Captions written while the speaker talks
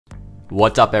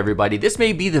What's up, everybody? This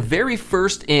may be the very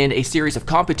first in a series of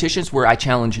competitions where I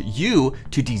challenge you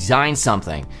to design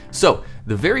something. So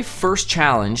the very first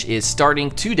challenge is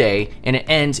starting today and it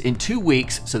ends in 2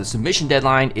 weeks. So the submission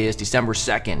deadline is December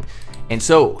 2nd. And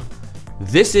so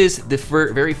this is the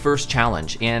very first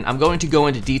challenge, and I'm going to go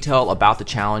into detail about the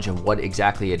challenge and what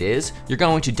exactly it is. You're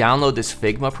going to download this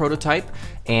Figma prototype,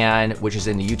 and which is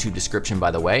in the YouTube description, by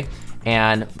the way,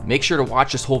 and make sure to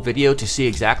watch this whole video to see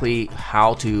exactly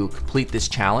how to complete this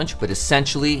challenge. But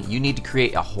essentially, you need to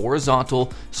create a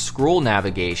horizontal scroll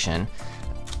navigation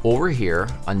over here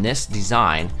on this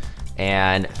design,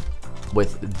 and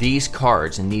with these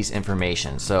cards and these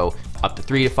information. So up to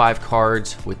 3 to 5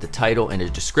 cards with the title and a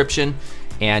description,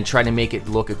 and try to make it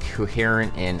look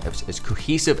coherent and as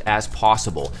cohesive as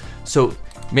possible. So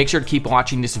make sure to keep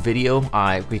watching this video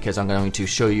because I'm going to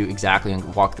show you exactly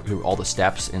and walk through all the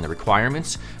steps and the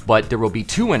requirements. But there will be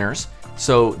 2 winners.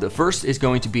 So the first is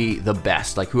going to be the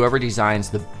best, like whoever designs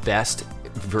the best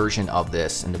version of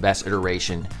this and the best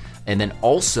iteration. And then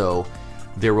also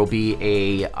there will be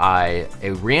a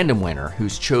random winner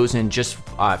who's chosen just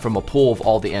from a pool of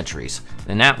all the entries.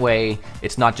 And that way,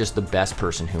 it's not just the best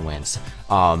person who wins.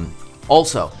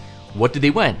 Also, what did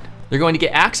they win? They're going to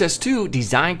get access to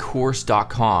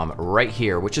DesignCourse.com right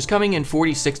here, which is coming in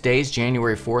 46 days,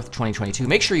 January 4th, 2022.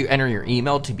 Make sure you enter your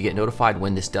email to get notified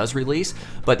when this does release.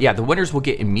 But yeah, the winners will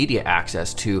get immediate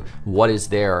access to what is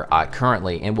there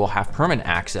currently, and will have permanent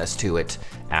access to it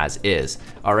as is.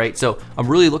 All right, so I'm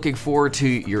really looking forward to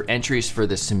your entries for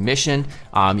the submission.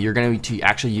 You're going to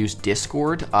actually use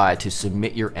Discord to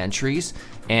submit your entries.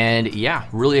 And yeah,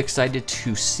 really excited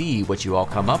to see what you all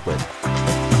come up with.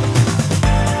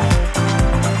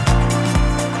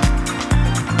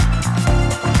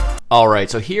 All right,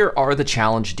 so here are the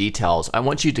challenge details. I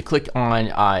want you to click on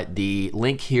the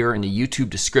link here in the YouTube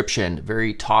description,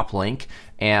 very top link,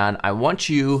 and I want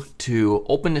you to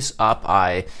open this up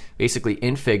basically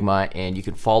in Figma, and you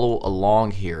can follow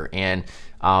along here. And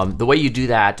the way you do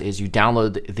that is you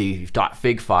download the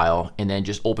 .fig file and then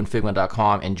just open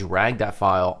figma.com and drag that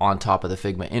file on top of the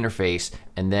Figma interface,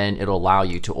 and then it'll allow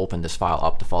you to open this file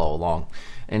up to follow along.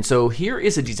 And so here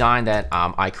is a design that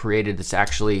I created. It's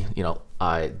actually,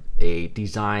 a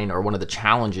design or one of the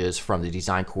challenges from the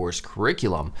design course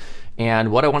curriculum.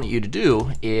 And what I want you to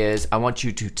do is I want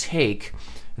you to take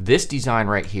this design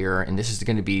right here, and this is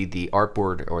going to be the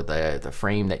artboard or the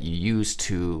frame that you use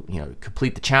to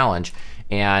complete the challenge,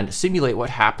 and simulate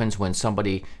what happens when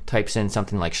somebody types in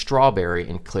something like strawberry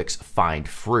and clicks find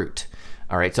fruit.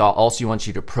 All right, so I'll also want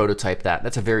you to prototype that.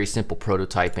 That's a very simple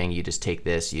prototyping. You just take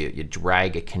this, you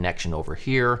drag a connection over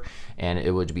here, and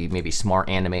it would be maybe smart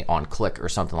animate on click or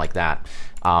something like that.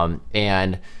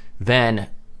 And then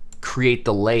create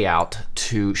the layout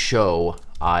to show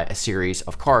a series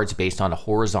of cards based on a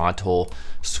horizontal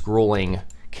scrolling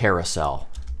carousel.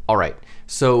 All right,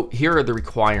 so here are the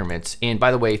requirements. And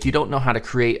by the way, if you don't know how to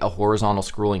create a horizontal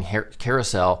scrolling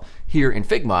carousel here in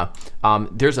Figma,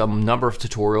 there's a number of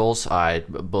tutorials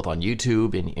both on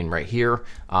YouTube and right here.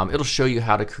 It'll show you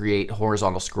how to create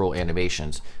horizontal scroll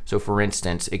animations. So for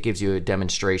instance, it gives you a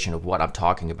demonstration of what I'm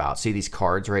talking about. See these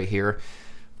cards right here?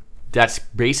 That's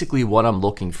basically what I'm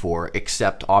looking for,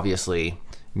 except obviously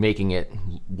making it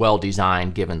well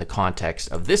designed given the context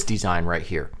of this design right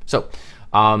here. So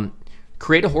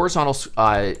create a horizontal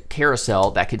carousel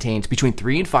that contains between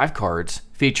 3 and 5 cards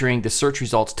featuring the search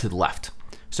results to the left.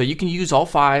 So you can use all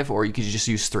 5 or you can just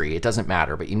use 3. It doesn't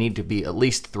matter, but you need to be at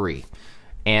least 3.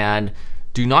 And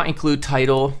do not include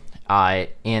title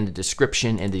and the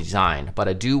description and the design, but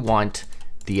I do want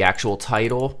the actual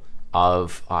title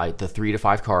of the 3 to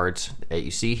 5 cards that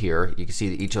you see here. You can see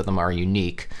that each of them are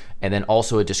unique, and then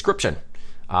also a description.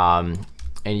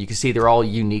 And you can see they're all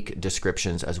unique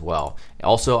descriptions as well.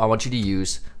 Also, I want you to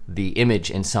use the image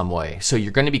in some way. So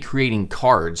you're going to be creating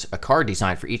cards, a card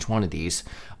design for each one of these.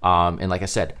 And like I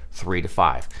said, 3 to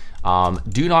 5.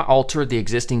 Do not alter the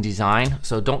existing design.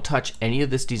 So don't touch any of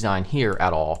this design here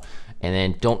at all. And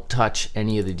then don't touch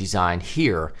any of the design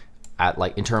here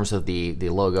in terms of the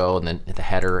logo and then the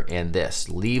header and this.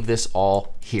 Leave this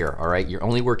all here, all right? You're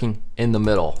only working in the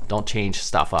middle. Don't change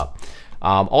stuff up.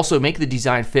 Also, make the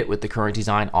design fit with the current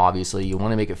design. Obviously, you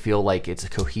want to make it feel like it's a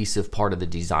cohesive part of the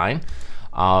design.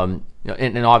 And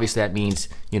obviously that means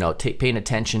paying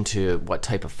attention to what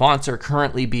type of fonts are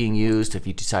currently being used. If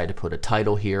you decide to put a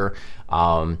title here,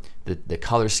 the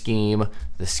color scheme,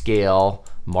 the scale,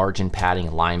 margin, padding,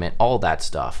 alignment, all that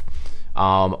stuff.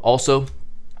 Also,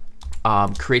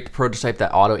 create the prototype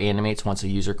that auto animates once a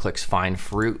user clicks find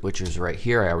fruit, which is right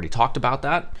here. I already talked about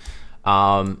that.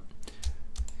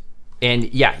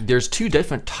 And yeah, there's 2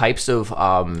 different types of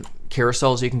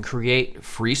carousels you can create,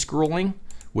 free scrolling,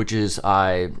 which is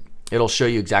it'll show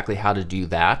you exactly how to do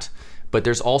that. But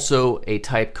there's also a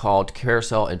type called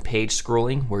carousel and page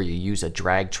scrolling where you use a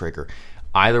drag trigger.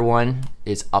 Either one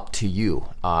is up to you,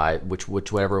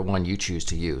 whichever one you choose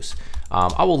to use.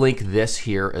 I will link this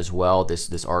here as well,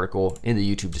 this article in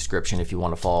the YouTube description if you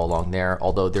want to follow along there,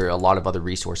 although there are a lot of other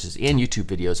resources and YouTube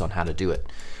videos on how to do it.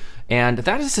 And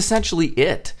that is essentially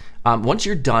it. Once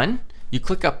you're done, you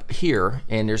click up here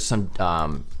and there's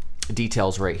some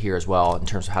details right here as well in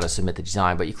terms of how to submit the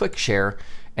design, but you click share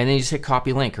and then you just hit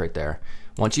copy link right there.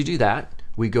 Once you do that,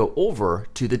 we go over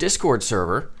to the Discord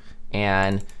server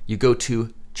and you go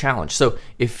to challenge. So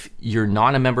if you're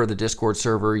not a member of the Discord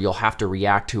server, you'll have to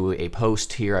react to a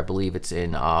post here. I believe it's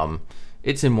in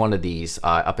one of these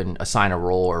up in assign a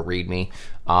role or readme,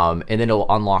 and then it'll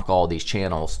unlock all these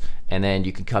channels. And then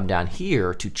you can come down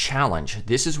here to challenge.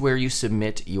 This is where you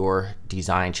submit your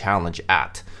design challenge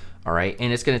at. All right,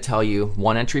 and it's going to tell you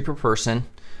 1 entry per person.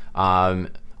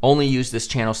 Only use this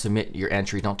channel, submit your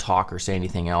entry. Don't talk or say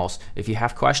anything else. If you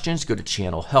have questions, go to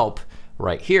channel help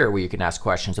right here where you can ask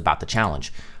questions about the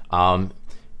challenge. An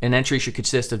entry should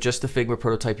consist of just the Figma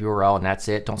prototype URL and that's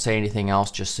it. Don't say anything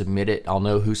else, just submit it. I'll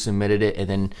know who submitted it. And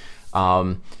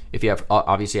then if you have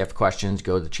obviously have questions,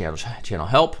 go to the channel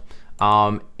help.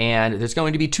 And there's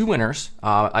going to be 2 winners,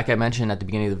 like I mentioned at the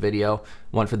beginning of the video,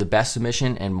 one for the best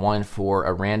submission and one for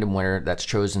a random winner that's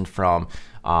chosen from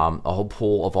a whole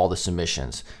pool of all the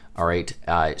submissions. All right,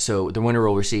 so the winner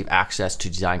will receive access to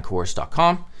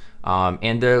DesignCourse.com.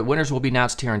 And the winners will be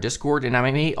announced here on Discord, and I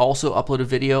may also upload a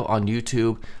video on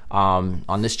YouTube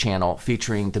on this channel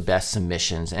featuring the best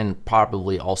submissions and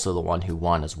probably also the one who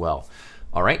won as well.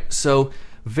 All right, so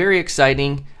very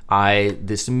exciting.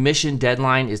 The submission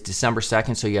deadline is December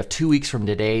 2nd, so you have 2 weeks from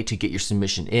today to get your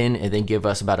submission in, and then give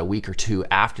us about a week or 2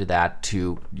 after that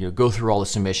to go through all the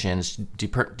submissions,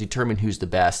 determine who's the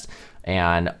best,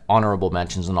 and honorable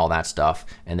mentions and all that stuff,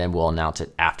 and then we'll announce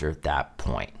it after that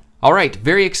point. All right,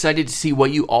 very excited to see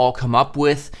what you all come up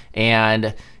with,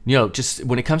 and just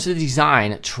when it comes to the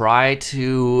design, try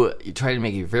to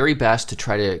make your very best to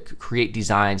try to create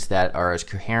designs that are as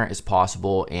coherent as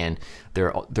possible, and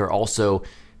they're also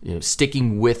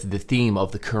sticking with the theme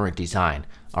of the current design.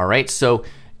 All right, so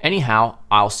anyhow,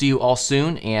 I'll see you all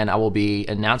soon, and I will be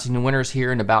announcing the winners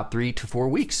here in about 3 to 4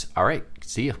 weeks. All right,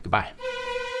 see you. Goodbye.